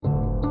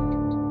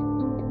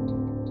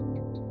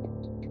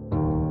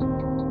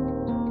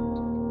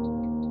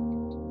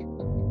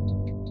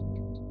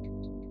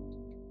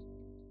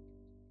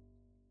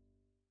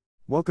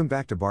Welcome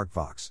back to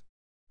BarkVox.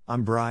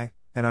 I'm Bry,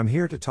 and I'm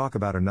here to talk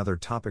about another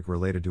topic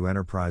related to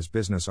enterprise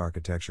business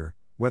architecture,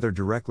 whether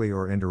directly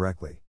or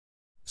indirectly.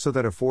 So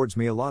that affords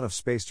me a lot of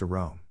space to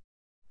roam.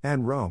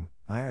 And roam,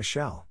 I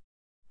shall.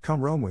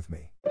 Come roam with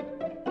me.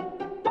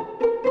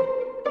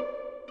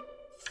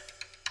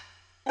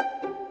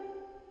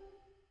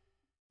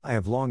 I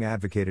have long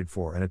advocated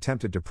for and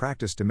attempted to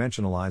practice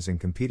dimensionalizing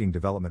competing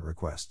development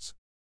requests.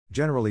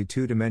 Generally,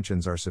 2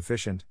 dimensions are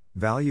sufficient,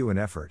 value and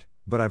effort,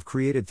 but I've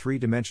created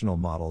 3-dimensional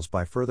models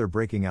by further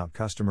breaking out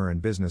customer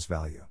and business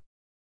value.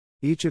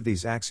 Each of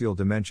these axial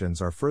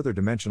dimensions are further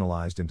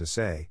dimensionalized into,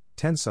 say,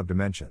 10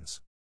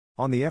 subdimensions.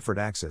 On the effort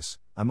axis,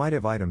 I might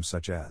have items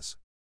such as: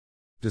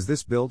 does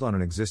this build on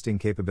an existing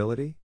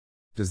capability?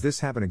 Does this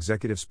have an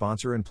executive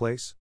sponsor in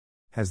place?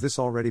 Has this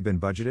already been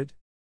budgeted?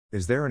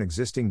 Is there an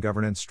existing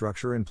governance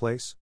structure in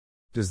place?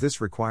 Does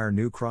this require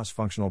new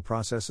cross-functional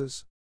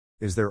processes?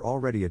 Is there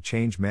already a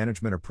change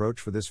management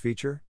approach for this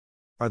feature?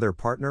 Are there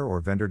partner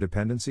or vendor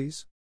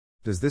dependencies?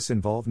 Does this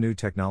involve new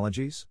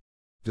technologies?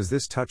 Does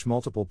this touch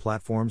multiple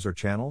platforms or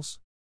channels?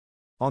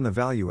 On the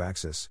value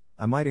axis,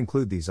 I might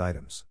include these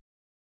items: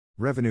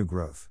 revenue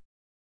growth,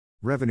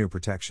 revenue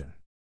protection,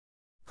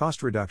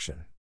 cost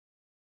reduction,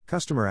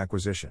 customer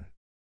acquisition,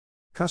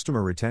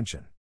 customer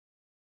retention,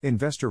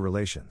 investor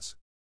relations,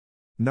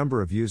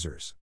 number of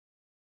users,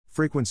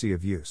 frequency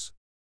of use,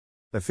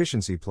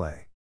 efficiency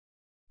play,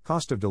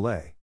 cost of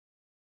delay,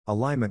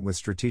 alignment with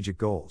strategic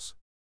goals,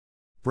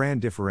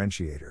 brand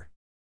differentiator.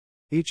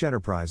 Each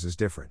enterprise is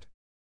different.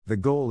 The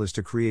goal is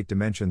to create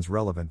dimensions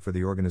relevant for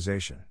the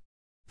organization.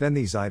 Then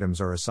these items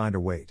are assigned a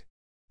weight.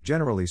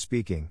 Generally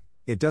speaking,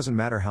 it doesn't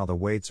matter how the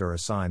weights are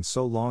assigned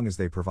so long as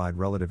they provide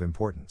relative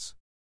importance.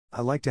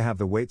 I like to have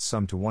the weights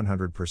sum to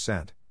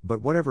 100%,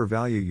 but whatever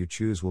value you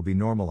choose will be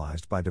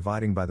normalized by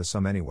dividing by the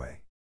sum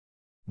anyway.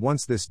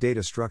 Once this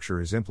data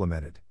structure is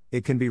implemented,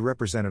 it can be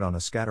represented on a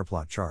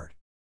scatterplot chart.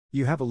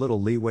 You have a little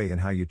leeway in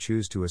how you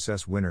choose to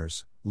assess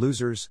winners,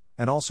 losers,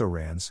 and also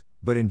RANs,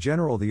 but in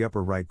general the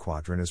upper right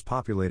quadrant is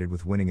populated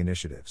with winning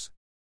initiatives.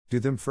 Do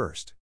them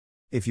first.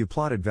 If you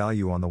plotted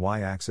value on the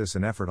y-axis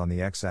and effort on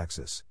the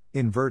x-axis,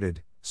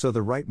 inverted, so the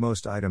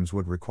rightmost items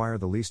would require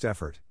the least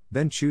effort,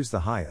 then choose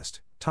the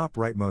highest, top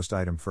rightmost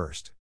item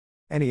first.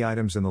 Any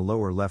items in the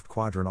lower left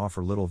quadrant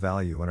offer little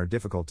value and are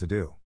difficult to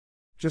do.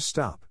 Just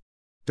stop.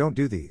 Don't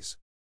do these.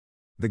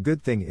 The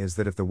good thing is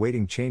that if the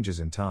weighting changes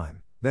in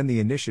time, then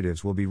the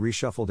initiatives will be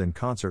reshuffled in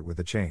concert with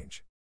the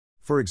change.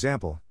 For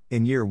example,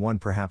 in year 1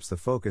 perhaps the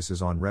focus is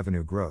on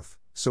revenue growth,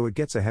 so it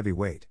gets a heavy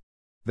weight.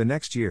 The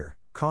next year,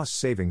 cost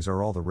savings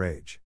are all the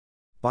rage.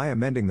 By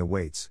amending the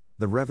weights,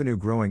 the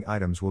revenue-growing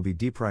items will be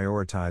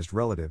deprioritized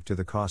relative to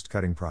the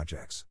cost-cutting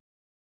projects.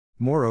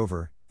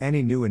 Moreover,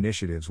 any new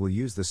initiatives will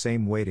use the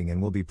same weighting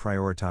and will be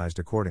prioritized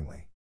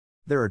accordingly.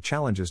 There are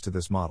challenges to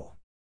this model.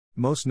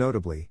 Most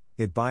notably,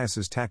 it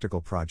biases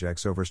tactical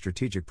projects over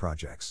strategic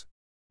projects.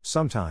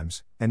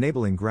 Sometimes,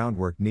 enabling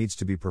groundwork needs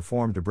to be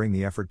performed to bring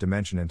the effort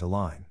dimension into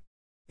line.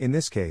 In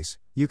this case,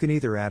 you can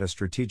either add a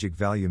strategic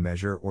value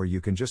measure or you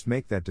can just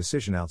make that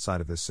decision outside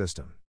of this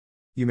system.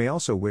 You may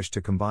also wish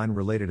to combine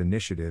related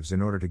initiatives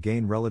in order to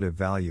gain relative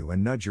value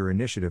and nudge your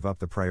initiative up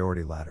the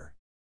priority ladder.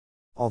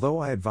 Although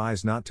I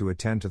advise not to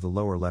attend to the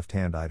lower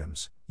left-hand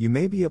items, you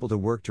may be able to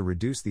work to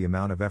reduce the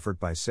amount of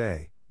effort by,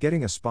 say,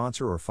 getting a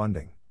sponsor or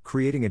funding,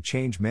 creating a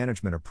change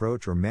management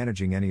approach, or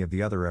managing any of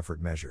the other effort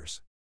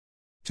measures.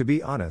 To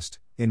be honest,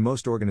 in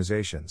most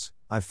organizations,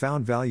 I've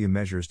found value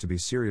measures to be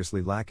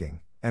seriously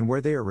lacking, and where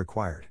they are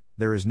required,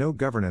 there is no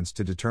governance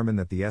to determine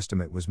that the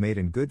estimate was made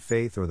in good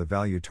faith or the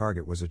value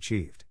target was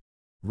achieved.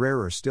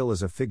 Rarer still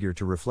is a figure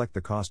to reflect the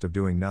cost of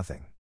doing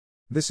nothing.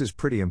 This is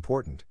pretty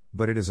important,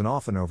 but it is an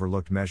often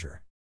overlooked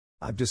measure.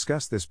 I've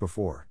discussed this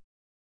before.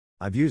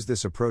 I've used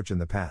this approach in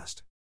the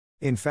past.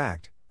 In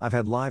fact, I've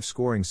had live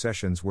scoring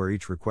sessions where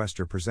each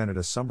requester presented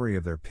a summary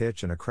of their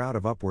pitch and a crowd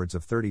of upwards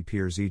of 30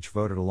 peers each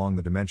voted along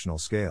the dimensional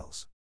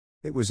scales.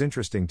 It was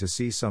interesting to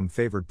see some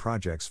favored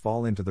projects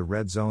fall into the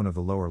red zone of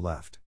the lower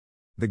left.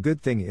 The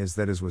good thing is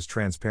that it was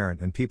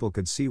transparent and people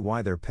could see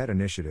why their pet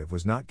initiative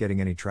was not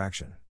getting any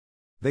traction.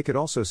 They could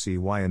also see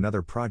why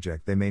another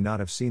project they may not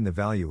have seen the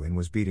value in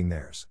was beating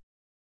theirs.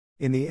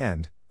 In the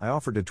end, I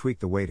offered to tweak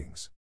the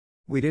weightings.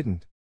 We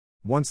didn't.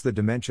 Once the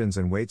dimensions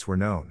and weights were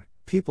known,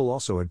 people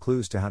also had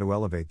clues to how to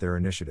elevate their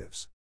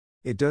initiatives.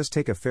 It does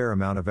take a fair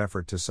amount of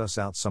effort to suss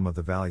out some of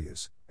the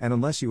values, and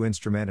unless you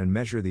instrument and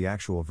measure the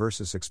actual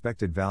versus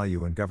expected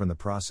value and govern the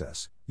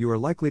process, you are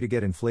likely to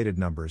get inflated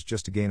numbers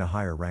just to gain a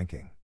higher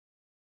ranking.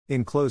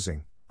 In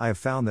closing, I have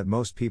found that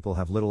most people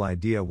have little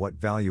idea what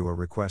value a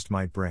request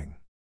might bring.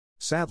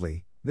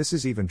 Sadly, this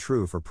is even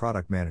true for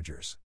product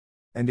managers.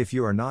 And if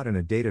you are not in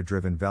a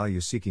data-driven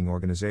value-seeking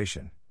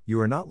organization,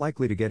 you are not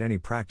likely to get any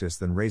practice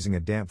than raising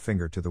a damp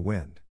finger to the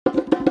wind.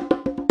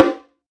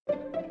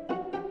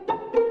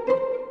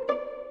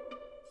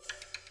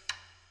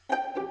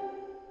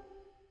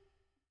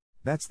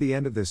 That's the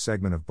end of this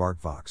segment of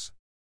BarkVox.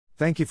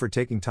 Thank you for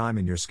taking time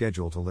in your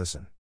schedule to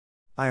listen.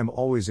 I am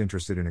always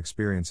interested in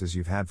experiences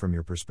you've had from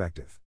your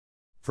perspective.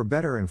 For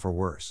better and for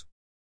worse.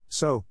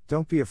 So,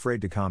 don't be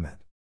afraid to comment.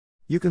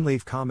 You can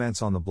leave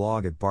comments on the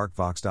blog at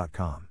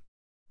barkvox.com.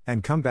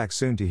 And come back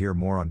soon to hear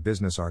more on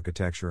business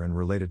architecture and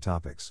related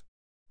topics.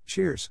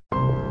 Cheers!